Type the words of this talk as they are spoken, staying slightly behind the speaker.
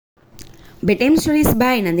Bedtime stories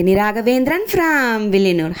by Nandhini Ragavendiran from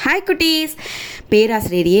villianur. Hi குட்டீஸ்.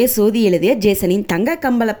 பேராசிரியரையே சோதி எழுதிய ஜேசனின் தங்க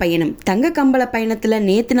கம்பள பயணம். தங்க கம்பள பயணத்தில்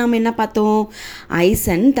நேற்று நாம் என்ன பார்த்தோம்?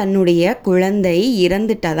 ஐசன் தன்னுடைய குழந்தை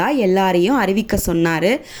இறந்துட்டதா எல்லாரையும் அறிவிக்க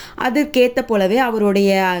சொன்னார். அதற்கேற்ற போலவே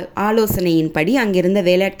அவருடைய ஆலோசனையின்படி அங்கிருந்த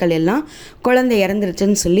வேலையாட்கள் எல்லாம் குழந்தை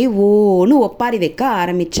இறந்துருச்சுன்னு சொல்லி ஓன்னு ஒப்பாரி வைக்க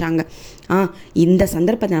ஆரம்பித்தாங்க. இந்த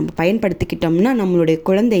சந்தர்ப்பத்தை நம்ம பயன்படுத்திக்கிட்டோம்னா நம்மளுடைய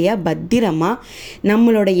குழந்தைய பத்திரமாக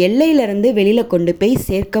நம்மளோட எல்லையிலேருந்து வெளியில் கொண்டு போய்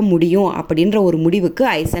சேர்க்க முடியும் அப்படின்ற ஒரு முடிவுக்கு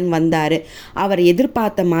ஐசன் வந்தார். அவர்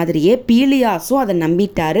எதிர்பார்த்த மாதிரியே பீலியாஸும் அதை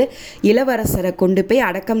நம்பிட்டார். இளவரசரை கொண்டு போய்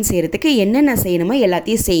அடக்கம் செய்கிறதுக்கு என்னென்ன செய்யணுமோ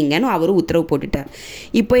எல்லாத்தையும் செய்யுங்கன்னு அவர் உத்தரவு போட்டுட்டார்.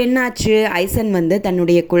 இப்போ என்னாச்சு? ஐசன்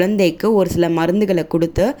தன்னுடைய குழந்தைக்கு ஒரு சில மருந்துகளை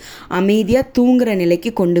கொடுத்து அமைதியாக தூங்குகிற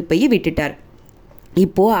நிலைக்கு கொண்டு போய் விட்டுட்டார்.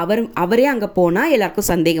 இப்போது அவரே அங்கே போனால் எல்லாருக்கும்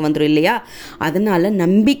சந்தேகம் வந்துடும் இல்லையா? அதனால்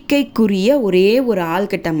நம்பிக்கைக்குரிய ஒரே ஒரு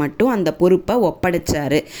ஆள்கிட்ட மட்டும் அந்த பொறுப்பை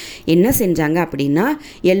ஒப்படைச்சார். என்ன செஞ்சாங்க அப்படின்னா,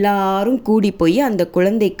 எல்லாரும் கூடி போய் அந்த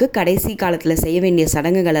குழந்தைக்கு கடைசி காலத்தில் செய்ய வேண்டிய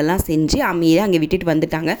சடங்குகளெல்லாம் செஞ்சு அமைதியாக அங்கே விட்டுட்டு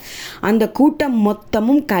வந்துட்டாங்க. அந்த கூட்டம்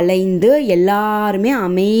மொத்தமும் கலைந்து எல்லாருமே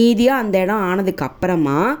அமைதியாக அந்த இடம் ஆனதுக்கு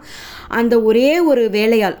அப்புறமா அந்த ஒரே ஒரு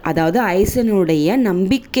வேலையாள், அதாவது ஐசனுடைய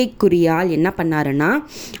நம்பிக்கைக்குரிய ஆள் என்ன பண்ணாருன்னா,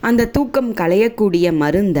 அந்த தூக்கம் களையக்கூடிய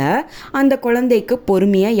மருந்தை அந்த குழந்தைக்கு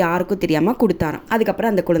பொறுமையாக யாருக்கும் தெரியாமல் கொடுத்தாராம்.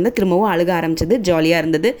 அதுக்கப்புறம் அந்த குழந்தை திரும்பவும் அழுக ஆரம்பிச்சது, ஜாலியாக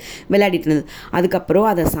இருந்தது, விளையாடிட்டு இருந்தது. அதுக்கப்புறம்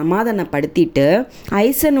அதை சமாதானப்படுத்திட்டு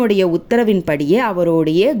ஐசனுடைய உத்தரவின்படியே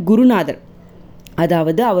அவருடைய குருநாதர்,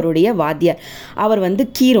 அதாவது அவருடைய வாத்தியார், அவர்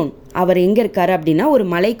கீரோன், அவர் எங்கே இருக்கார் அப்படின்னா ஒரு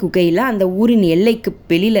மலை குகையில் அந்த ஊரின் எல்லைக்கு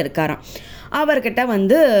வெளியில் இருக்காராம். அவர்கிட்ட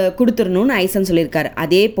கொடுத்துடணும்னு ஐசன் சொல்லியிருக்காரு.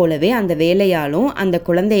 அதே போலவே அந்த வேலையாலும் அந்த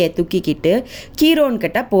குழந்தைய தூக்கிக்கிட்டு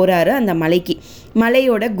கீரோன்கிட்ட போகிறாரு. அந்த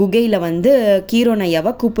மலையோட குகையில் கீரோன்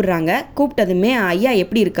ஐயாவை கூப்பிடுறாங்க. கூப்பிட்டதுமே ஐயா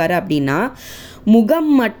எப்படி இருக்காரு அப்படின்னா, முகம்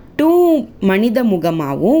மட்டும் மனித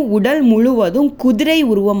முகமாகவும் உடல் முழுவதும் குதிரை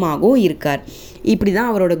உருவமாகவும் இருக்கார். இப்படி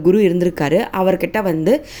தான் அவரோட குரு இருந்திருக்காரு.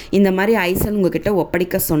 அவர்கிட்ட இந்த மாதிரி ஐசன் உங்ககிட்ட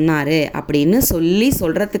ஒப்படைக்க சொன்னார் அப்படின்னு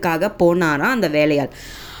சொல்கிறதுக்காக போனாராம் அந்த வேலையாள்.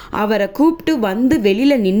 அவரை கூப்பிட்டு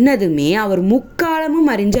வெளியில் நின்னதுமே அவர் முக்காலமும்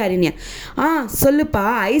அறிஞர். சொல்லுப்பா,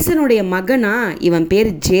 ஐசனுடைய மகனா? இவன் பேர்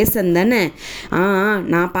ஜேசன் தானே?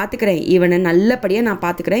 நான் பார்த்துக்கிறேன், இவனை நல்லபடியாக நான்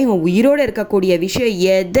பார்த்துக்கிறேன். இவன் உயிரோடு இருக்கக்கூடிய விஷயம்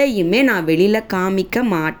எதையுமே நான் வெளியில் காமிக்க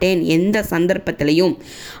மாட்டேன் எந்த சந்தர்ப்பத்திலையும்.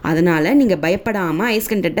 அதனால் நீங்கள் பயப்படாமல்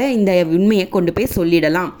ஐஸ்கன்கிட்ட இந்த உண்மையை கொண்டு போய்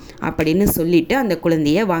சொல்லிடலாம் அப்படின்னு சொல்லிட்டு அந்த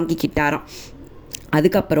குழந்தைய வாங்கிக்கிட்டாராம்.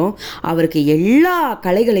 அதுக்கப்புறம் அவருக்கு எல்லா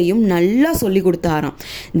கலைகளையும் நல்லா சொல்லி கொடுத்தாராம்.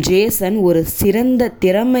 ஜேசன் ஒரு சிறந்த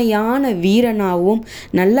திறமையான வீரனாகவும்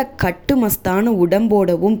நல்ல கட்டுமஸ்தான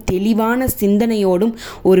உடம்போடவும் தெளிவான சிந்தனையோடும்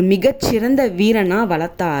ஒரு மிகச்சிறந்த வீரனாக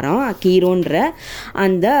வளர்த்தாராம் கீரோன்ற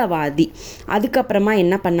அந்த வாதி. அதுக்கப்புறமா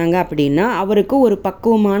என்ன பண்ணாங்க அப்படின்னா, அவருக்கு ஒரு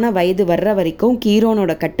பக்குவமான வயது வர்ற வரைக்கும்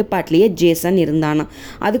கீரோனோட கட்டுப்பாட்டிலேயே ஜேசன் இருந்தானாம்.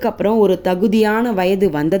 அதுக்கப்புறம் ஒரு தகுதியான வயது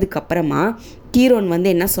வந்ததுக்கப்புறமா கீரோன்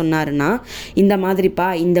என்ன சொன்னாருன்னா, இந்த மாதிரிப்பா,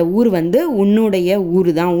 இந்த ஊர் உன்னுடைய ஊர்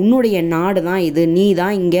தான், உன்னுடைய நாடு தான் இது, நீ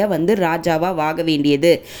தான் இங்கே ராஜாவாக ஆக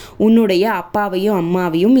வேண்டியது. உன்னுடைய அப்பாவையும்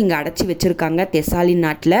அம்மாவையும் இங்கே அடைச்சி வச்சுருக்காங்க தெசாலின்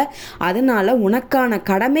நாட்டில். அதனால் உனக்கான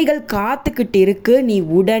கடமைகள் காத்துக்கிட்டு இருக்கு, நீ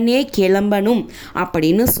உடனே கிளம்பணும்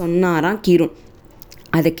அப்படின்னு சொன்னாராம் கீரோன்.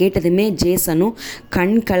 அதை கேட்டதுமே ஜேசனும்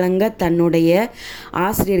கண் கலங்க தன்னுடைய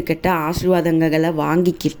ஆசிரியர்கிட்ட ஆசீர்வாதங்களை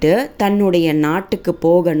வாங்கிக்கிட்டு தன்னுடைய நாட்டுக்கு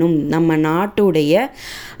போகணும், நம்ம நாட்டுடைய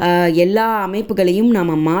எல்லா அமைப்புகளையும்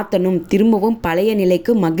நம்ம மாற்றணும், திரும்பவும் பழைய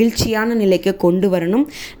நிலைக்கு மகிழ்ச்சியான நிலைக்கு கொண்டு வரணும்,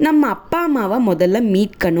 நம்ம அப்பா அம்மாவை முதல்ல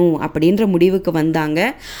மீட்கணும் அப்படின்ற முடிவுக்கு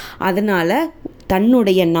வந்தாங்க. அதனால்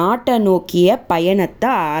தன்னுடைய நாட்டை நோக்கிய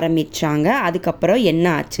பயணத்தை ஆரம்பித்தாங்க. அதுக்கப்புறம் என்ன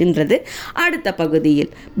ஆச்சுன்றது அடுத்த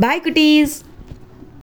பகுதியில். பாய் குட்டீஸ்.